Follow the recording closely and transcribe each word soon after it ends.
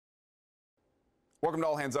Welcome to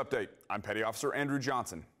All Hands Update. I'm Petty Officer Andrew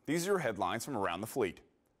Johnson. These are your headlines from around the fleet.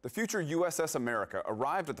 The future USS America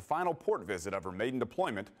arrived at the final port visit of her maiden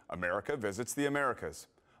deployment, America Visits the Americas.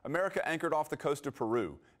 America anchored off the coast of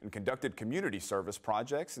Peru and conducted community service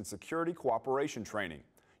projects and security cooperation training.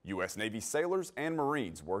 U.S. Navy sailors and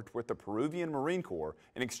Marines worked with the Peruvian Marine Corps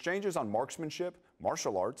in exchanges on marksmanship,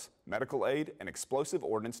 martial arts, medical aid, and explosive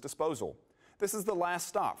ordnance disposal. This is the last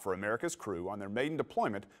stop for America's crew on their maiden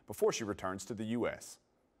deployment before she returns to the U.S.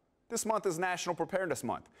 This month is National Preparedness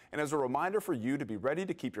Month, and as a reminder for you to be ready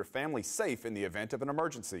to keep your family safe in the event of an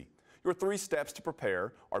emergency. Your 3 steps to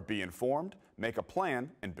prepare are be informed, make a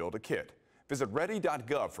plan, and build a kit. Visit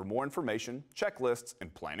ready.gov for more information, checklists,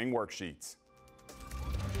 and planning worksheets.